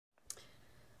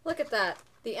Look at that.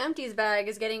 The Empties bag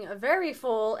is getting very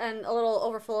full and a little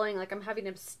overflowing, like I'm having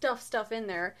to stuff stuff in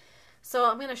there. So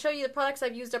I'm going to show you the products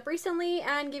I've used up recently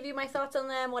and give you my thoughts on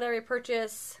them, whatever I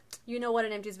purchase. You know what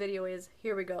an Empties video is.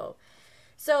 Here we go.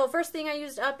 So first thing I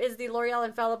used up is the L'Oreal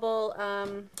Infallible,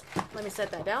 let me set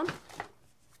that down,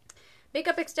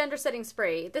 Makeup Extender Setting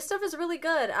Spray. This stuff is really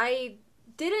good. I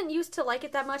didn't used to like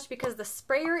it that much because the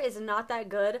sprayer is not that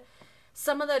good.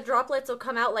 Some of the droplets will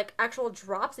come out like actual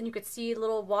drops and you could see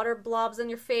little water blobs on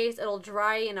your face. It'll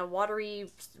dry in a watery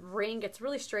ring. It's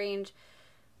really strange.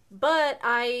 But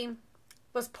I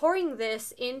was pouring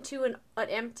this into an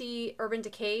empty Urban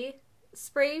Decay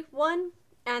spray one,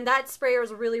 and that sprayer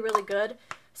is really, really good.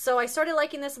 So I started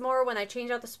liking this more when I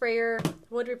changed out the sprayer.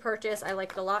 Would repurchase. I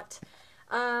like it a lot.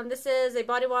 This is a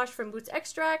body wash from Boots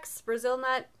Extracts, Brazil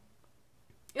Nut.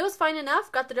 It was fine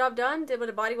enough, got the job done, did what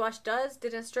a body wash does,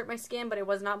 didn't strip my skin, but it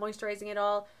was not moisturizing at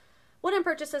all. Wouldn't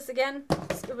purchase this again.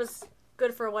 It was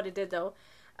good for what it did though.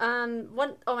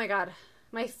 Oh my god.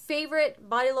 My favorite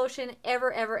body lotion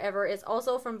ever, ever, ever is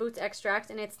also from Boots Extract,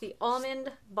 and it's the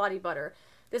Almond Body Butter.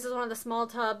 This is one of the small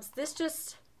tubs. This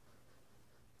just,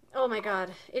 oh my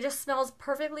god. It just smells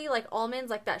perfectly like almonds,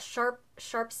 like that sharp,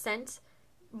 sharp scent.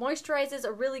 Moisturizes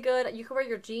are really good. You can wear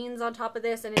your jeans on top of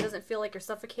this and it doesn't feel like you're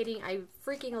suffocating. I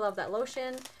freaking love that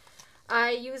lotion.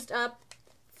 I used up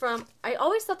from, I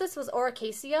always thought this was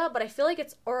Oracacia, but I feel like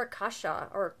it's Oracacia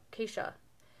or Acacia.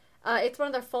 It's one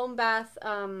of their foam bath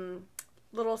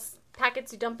little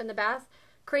packets you dump in the bath.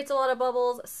 Creates a lot of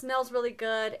bubbles, smells really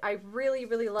good. I really,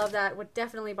 really love that. Would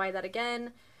definitely buy that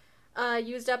again.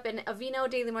 Used up an Aveeno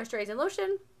Daily Moisturizing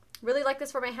Lotion. Really like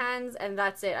this for my hands, and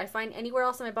that's it. I find anywhere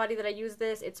else in my body that I use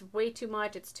this, it's way too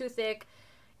much, it's too thick.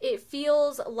 It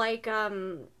feels like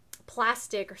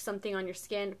plastic or something on your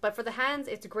skin, but for the hands,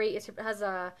 it's great. It has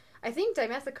I think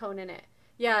dimethicone in it.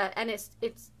 Yeah, and it's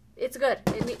good.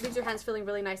 It leaves your hands feeling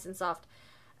really nice and soft.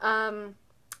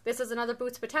 This is another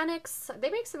Boots Botanics. They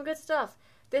make some good stuff.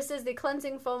 This is the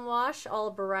Cleansing Foam Wash,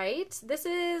 All Bright. This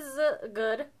is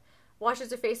good.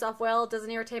 Washes your face off well, doesn't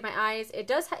irritate my eyes.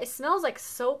 It smells like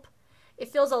soap. It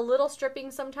feels a little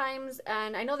stripping sometimes,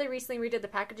 and I know they recently redid the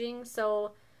packaging,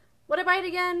 so would I buy it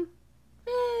again?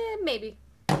 Maybe.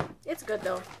 It's good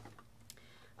though.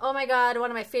 Oh my god, one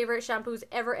of my favorite shampoos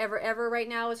ever, ever, ever right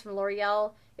now is from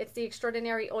L'Oreal. It's the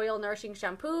Extraordinary Oil Nourishing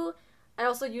Shampoo. I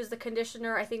also use the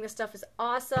conditioner. I think this stuff is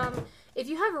awesome. If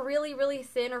you have really, really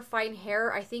thin or fine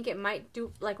hair, I think it might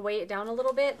weigh it down a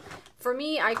little bit. For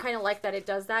me, I kind of like that it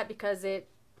does that because it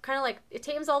kind of it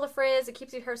tames all the frizz, it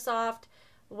keeps your hair soft,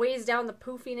 weighs down the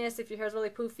poofiness if your hair is really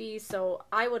poofy, so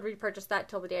I would repurchase that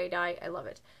till the day I die. I love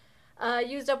it.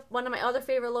 Used up one of my other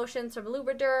favorite lotions from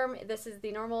Lubriderm. This is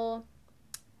the Normal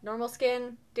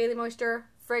Skin Daily Moisture,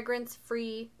 fragrance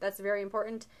free. That's very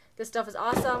important. This stuff is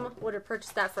awesome. Would have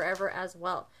purchased that forever as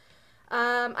well.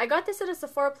 I got this in a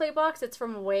Sephora Play box. It's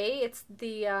from Way. It's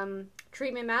the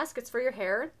treatment mask. It's for your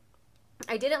hair.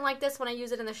 I didn't like this when I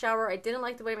used it in the shower. I didn't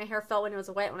like the way my hair felt when it was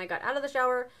wet when I got out of the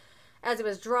shower. As it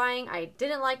was drying, I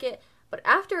didn't like it. But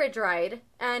after it dried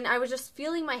and I was just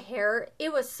feeling my hair,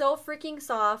 it was so freaking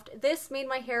soft. This made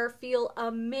my hair feel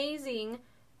amazing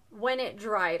when it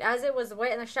dried. As it was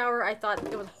wet in the shower, I thought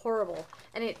it was horrible.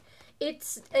 And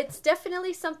it's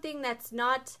definitely something that's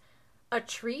not a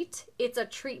treat. It's a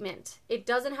treatment. It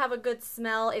doesn't have a good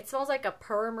smell. It smells like a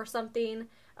perm or something,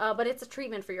 but it's a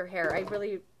treatment for your hair. I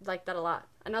really like that a lot.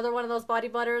 Another one of those body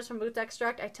butters from Boots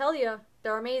Extract. I tell you,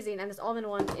 they're amazing. And this almond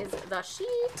one is the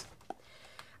shit.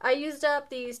 I used up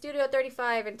the Studio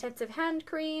 35 Intensive Hand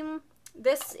Cream.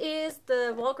 This is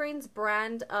the Walgreens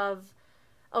brand of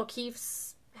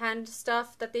O'Keeffe's hand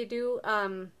stuff that they do.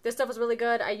 This stuff was really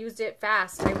good. I used it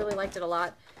fast. I really liked it a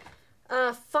lot.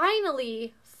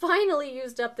 Finally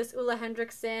used up this Ulla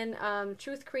Hendrickson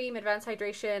Truth Cream Advanced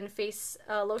Hydration Face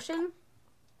Lotion.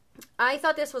 I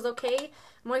thought this was okay.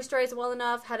 Moisturized well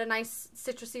enough. Had a nice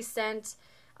citrusy scent.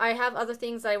 I have other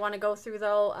things that I want to go through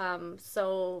though.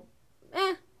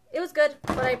 It was good,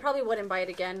 but I probably wouldn't buy it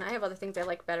again. I have other things I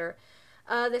like better.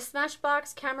 The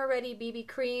Smashbox Camera Ready BB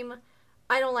Cream.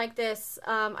 I don't like this.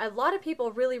 A lot of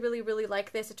people really, really, really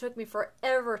like this. It took me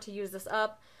forever to use this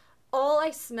up. All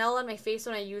I smell on my face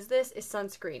when I use this is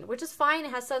sunscreen, which is fine.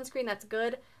 It has sunscreen, that's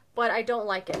good, but I don't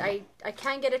like it. I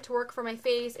can't get it to work for my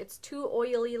face. It's too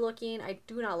oily looking. I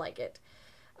do not like it.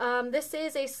 This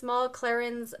is a small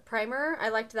Clarins primer. I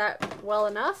liked that well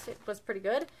enough. It was pretty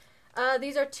good.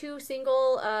 These are two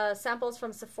single samples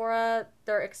from Sephora.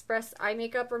 They're Express Eye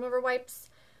Makeup Remover Wipes.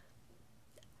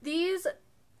 These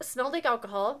smelled like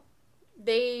alcohol.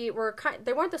 They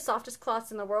weren't the softest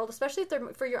cloths in the world, especially if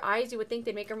they're for your eyes. You would think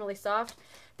they'd make them really soft.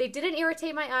 They didn't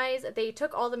irritate my eyes. They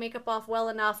took all the makeup off well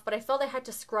enough, but I felt I had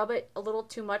to scrub it a little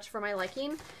too much for my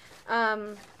liking.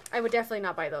 I would definitely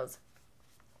not buy those.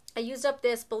 I used up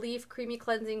this Believe Creamy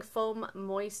Cleansing Foam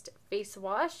Moist Face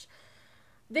Wash.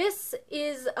 This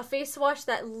is a face wash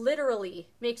that literally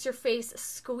makes your face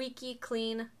squeaky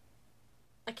clean.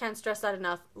 I can't stress that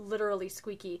enough. Literally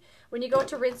squeaky. When you go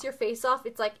to rinse your face off,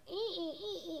 it's like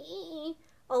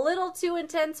a little too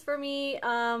intense for me.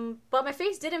 But my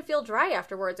face didn't feel dry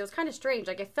afterwards. It was kind of strange.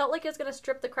 Like, it felt like it was going to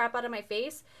strip the crap out of my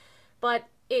face, but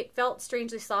it felt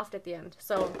strangely soft at the end.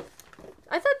 So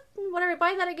I thought, would I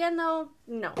buy that again though?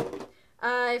 No.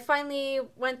 I finally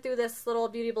went through this little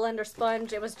beauty blender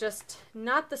sponge. It was just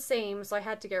not the same, so I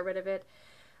had to get rid of it.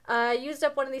 I used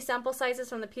up one of these sample sizes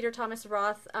from the Peter Thomas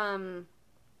Roth.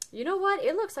 You know what?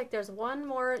 It looks like there's one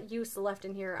more use left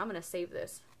in here. I'm going to save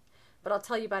this, but I'll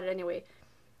tell you about it anyway.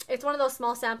 It's one of those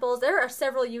small samples. There are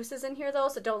several uses in here though,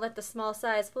 so don't let the small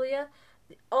size fool you.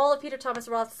 All of Peter Thomas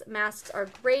Roth's masks are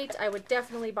great. I would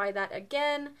definitely buy that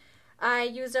again. I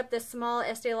used up this small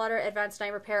Estee Lauder Advanced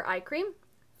Night Repair Eye Cream.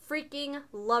 Freaking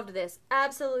loved this.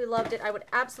 Absolutely loved it. I would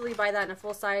absolutely buy that in a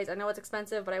full size. I know it's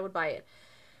expensive, but I would buy it.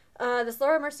 This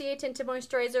Laura Mercier Tinted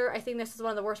Moisturizer. I think this is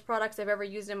one of the worst products I've ever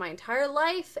used in my entire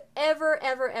life. Ever,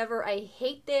 ever, ever. I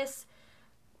hate this.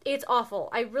 It's awful.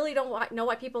 I really don't know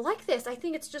why people like this. I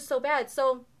think it's just so bad.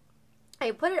 So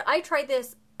I tried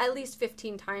this at least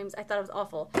 15 times. I thought it was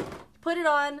awful. Put it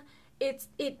on.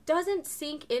 It doesn't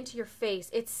sink into your face.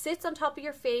 It sits on top of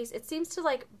your face. It seems to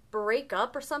like break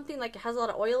up or something, like it has a lot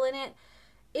of oil in it.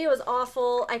 It was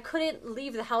awful. I couldn't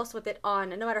leave the house with it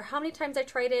on. And no matter how many times I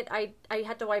tried it, I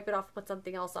had to wipe it off and put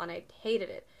something else on. I hated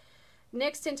it.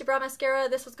 NYX Tinted Brow Mascara.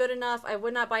 This was good enough. I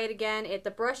would not buy it again.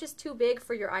 The brush is too big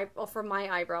for for my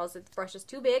eyebrows. The brush is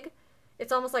too big.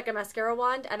 It's almost like a mascara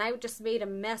wand, and I just made a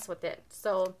mess with it.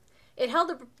 So it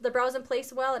held the brows in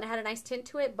place well, and it had a nice tint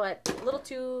to it, but a little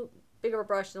too big of a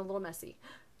brush and a little messy.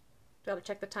 Gotta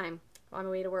check the time on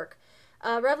my way to work.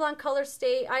 Revlon Color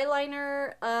Stay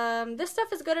Eyeliner. This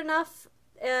stuff is good enough.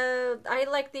 I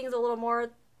like things a little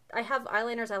more. I have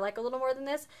eyeliners I like a little more than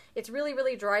this. It's really,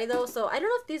 really dry though, so I don't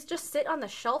know if these just sit on the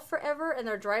shelf forever and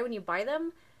they're dry when you buy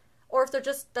them, or if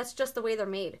that's just the way they're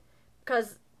made.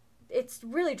 Because it's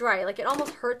really dry. Like, it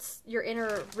almost hurts your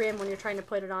inner rim when you're trying to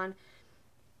put it on.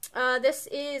 This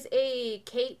is a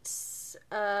Kate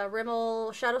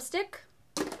Rimmel Shadow Stick.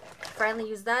 Finally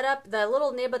used that up. The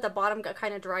little nib at the bottom got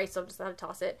kind of dry, so I'm just going to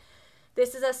toss it.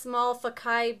 This is a small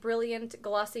Fekkai Brilliant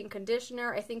Glossing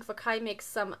Conditioner. I think Fekkai makes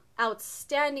some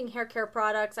outstanding hair care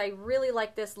products. I really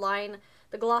like this line.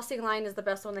 The glossing line is the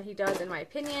best one that he does, in my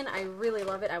opinion. I really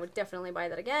love it. I would definitely buy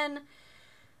that again.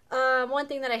 One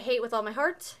thing that I hate with all my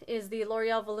heart is the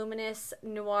L'Oreal Voluminous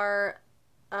Noir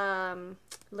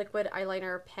liquid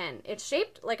eyeliner pen. It's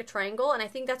shaped like a triangle, and I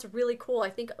think that's really cool.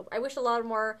 I wish a lot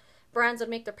more brands would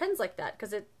make their pens like that,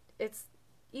 because it's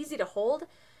easy to hold.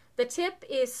 The tip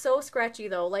is so scratchy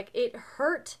though. Like, it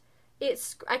hurt.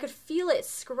 I could feel it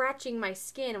scratching my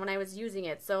skin when I was using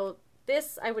it. So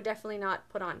this I would definitely not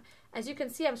put on. As you can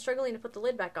see, I'm struggling to put the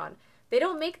lid back on. They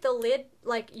don't make the lid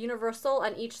like universal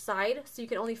on each side, so you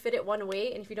can only fit it one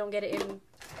way, and if you don't get it in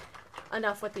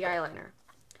enough with the eyeliner.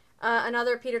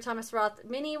 Another Peter Thomas Roth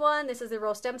mini one. This is the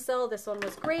Rose Stem Cell. This one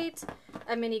was great.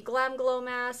 A mini Glam Glow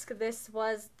mask. This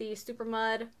was the Super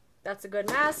Mud. That's a good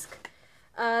mask.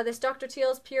 This Dr.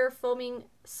 Teal's Pure Foaming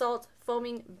Salt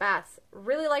Foaming Bath.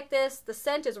 Really like this. The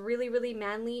scent is really, really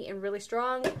manly and really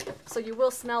strong, so you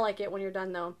will smell like it when you're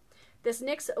done though. This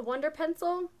NYX Wonder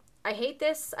Pencil. I hate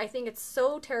this. I think it's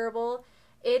so terrible.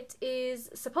 It is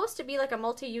supposed to be like a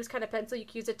multi-use kind of pencil. You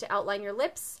can use it to outline your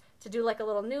lips, to do like a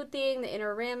little nude thing, the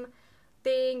inner rim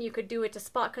thing. You could do it to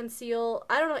spot conceal.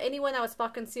 I don't know anyone that would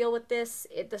spot conceal with this.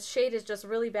 The shade is just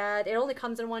really bad. It only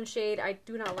comes in one shade. I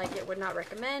do not like it. Would not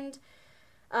recommend.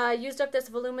 Used up this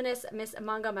Voluminous Miss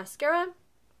Manga Mascara.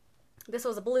 This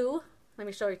was blue. Let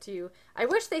me show it to you. I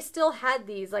wish they still had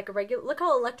these, like a regular. Look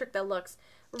how electric that looks.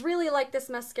 Really like this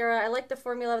mascara. I like the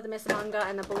formula of the Miss Manga,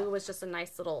 and the blue was just a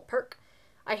nice little perk.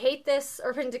 I hate this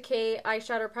Urban Decay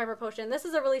Eyeshadow Primer Potion. This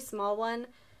is a really small one.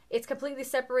 It's completely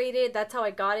separated. That's how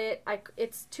I got it.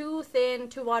 It's too thin,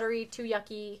 too watery, too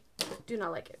yucky. Do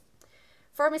not like it.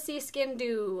 Pharmacy Skin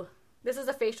Dew. This is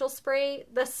a facial spray.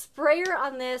 The sprayer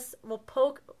on this will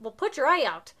put your eye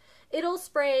out. It'll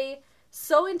spray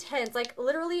so intense. Like,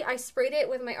 literally, I sprayed it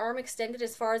with my arm extended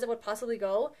as far as it would possibly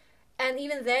go. And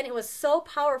even then, it was so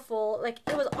powerful. Like,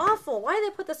 it was awful. Why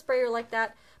did they put the sprayer like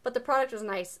that? But the product was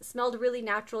nice. It smelled really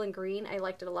natural and green. I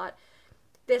liked it a lot.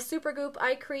 This Supergoop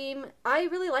eye cream, I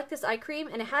really like this eye cream,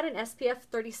 and it had an SPF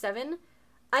 37.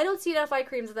 I don't see enough eye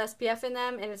creams with SPF in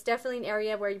them, and it's definitely an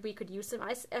area where we could use some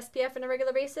SPF on a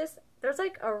regular basis. There's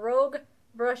like a rogue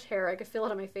brush hair. I could feel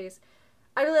it on my face.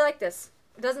 I really like this.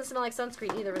 It doesn't smell like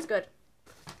sunscreen either. It's good.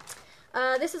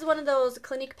 This is one of those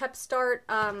Clinique Pep Start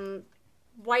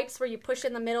wipes where you push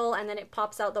in the middle and then it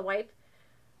pops out the wipe.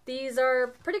 These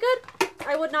are pretty good.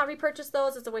 I would not repurchase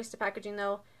those. It's a waste of packaging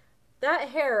though. That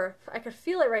hair, I could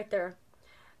feel it right there.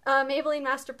 Maybelline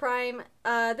Master Prime.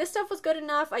 This stuff was good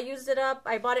enough. I used it up.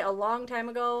 I bought it a long time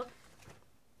ago.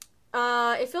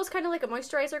 It feels kind of like a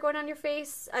moisturizer going on your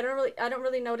face. I don't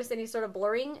really notice any sort of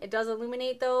blurring. It does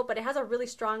illuminate though, but it has a really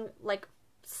strong like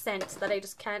scent that I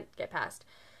just can't get past.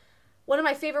 One of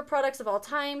my favorite products of all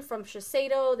time from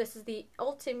Shiseido. This is the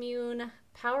Ultimune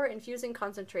Power Infusing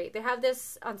Concentrate. They have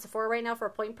this on Sephora right now for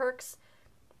Point Perks.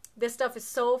 This stuff is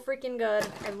so freaking good.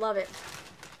 I love it.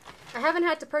 I haven't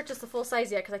had to purchase the full size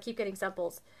yet because I keep getting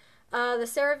samples. The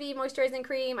CeraVe Moisturizing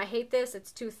Cream. I hate this.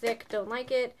 It's too thick. Don't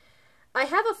like it. I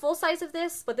have a full size of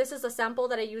this, but this is a sample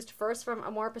that I used first from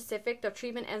Amore Pacific, the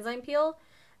Treatment Enzyme Peel.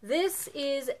 This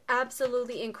is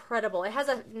absolutely incredible. It has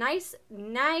a nice,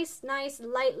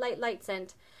 light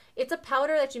scent. It's a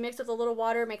powder that you mix with a little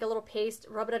water, make a little paste,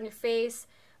 rub it on your face,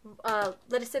 let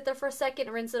it sit there for a second,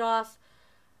 rinse it off.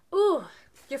 Ooh,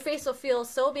 your face will feel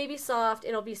so baby soft.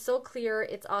 It'll be so clear.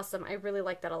 It's awesome. I really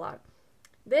like that a lot.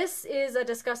 This is a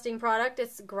disgusting product.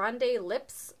 It's Grande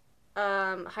Lips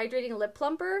Hydrating Lip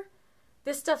Plumper.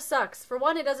 This stuff sucks. For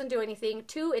one, it doesn't do anything.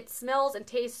 Two, it smells and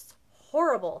tastes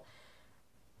horrible.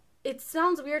 It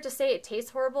sounds weird to say it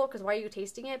tastes horrible because why are you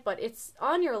tasting it? But it's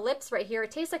on your lips right here.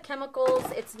 It tastes like chemicals.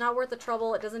 It's not worth the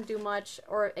trouble. It doesn't do much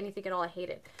or anything at all. I hate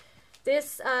it.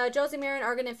 This Josie Maran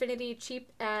Argan Infinity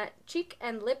Cheek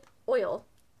and Lip Oil.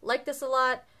 Like this a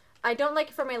lot. I don't like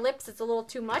it for my lips. It's a little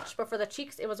too much. But for the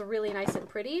cheeks, it was really nice and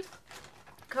pretty.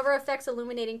 Cover FX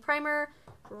Illuminating Primer.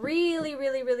 Really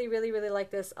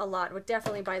like this a lot. Would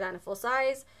definitely buy that in a full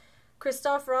size.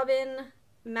 Christophe Robin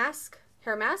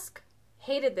Hair Mask.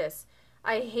 Hated this.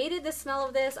 I hated the smell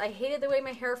of this. I hated the way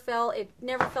my hair felt. It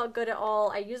never felt good at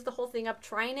all. I used the whole thing up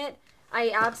trying it.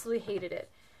 I absolutely hated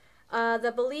it.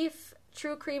 The Belief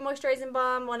True Cream Moisturizing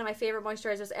Balm, one of my favorite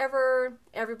moisturizers ever.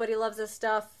 Everybody loves this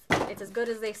stuff. It's as good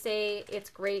as they say. It's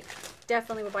great.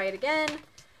 Definitely would buy it again.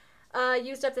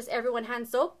 Used up this Everyone hand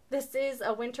soap. This is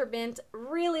a winter mint.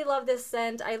 Really love this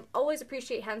scent. I always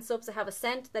appreciate hand soaps that have a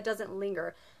scent that doesn't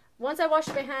linger. Once I wash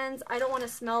my hands, I don't want to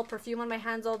smell perfume on my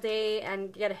hands all day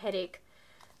and get a headache.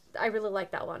 I really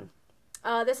like that one.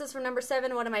 This is from number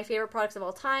 7, one of my favorite products of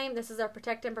all time. This is our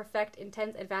Protect and Perfect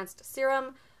Intense Advanced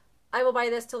Serum. I will buy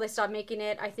this till they stop making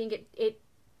it. I think it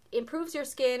improves your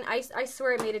skin. I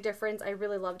swear it made a difference. I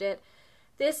really loved it.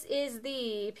 This is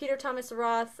the Peter Thomas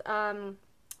Roth,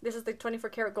 this is the 24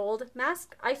 karat gold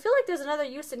mask. I feel like there's another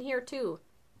use in here too.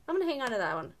 I'm going to hang on to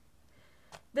that one.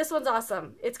 This one's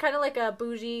awesome. It's kind of like a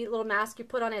bougie little mask you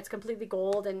put on it. It's completely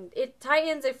gold and it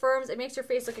tightens, it firms, it makes your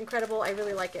face look incredible. I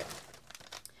really like it.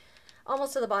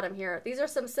 Almost to the bottom here. These are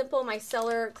some simple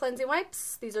micellar cleansing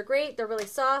wipes. These are great. They're really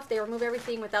soft. They remove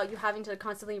everything without you having to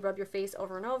constantly rub your face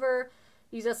over and over.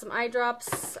 Use as some eye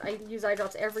drops. I use eye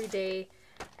drops every day.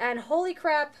 And holy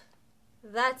crap,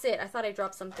 that's it. I thought I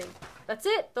dropped something. That's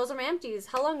it. Those are my empties.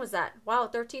 How long was that? Wow,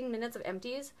 13 minutes of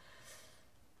empties.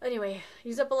 Anyway,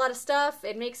 use up a lot of stuff.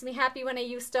 It makes me happy when I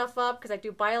use stuff up because I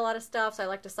do buy a lot of stuff, so I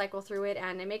like to cycle through it,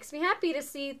 and it makes me happy to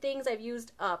see things I've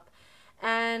used up.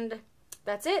 And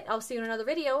that's it. I'll see you in another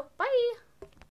video. Bye!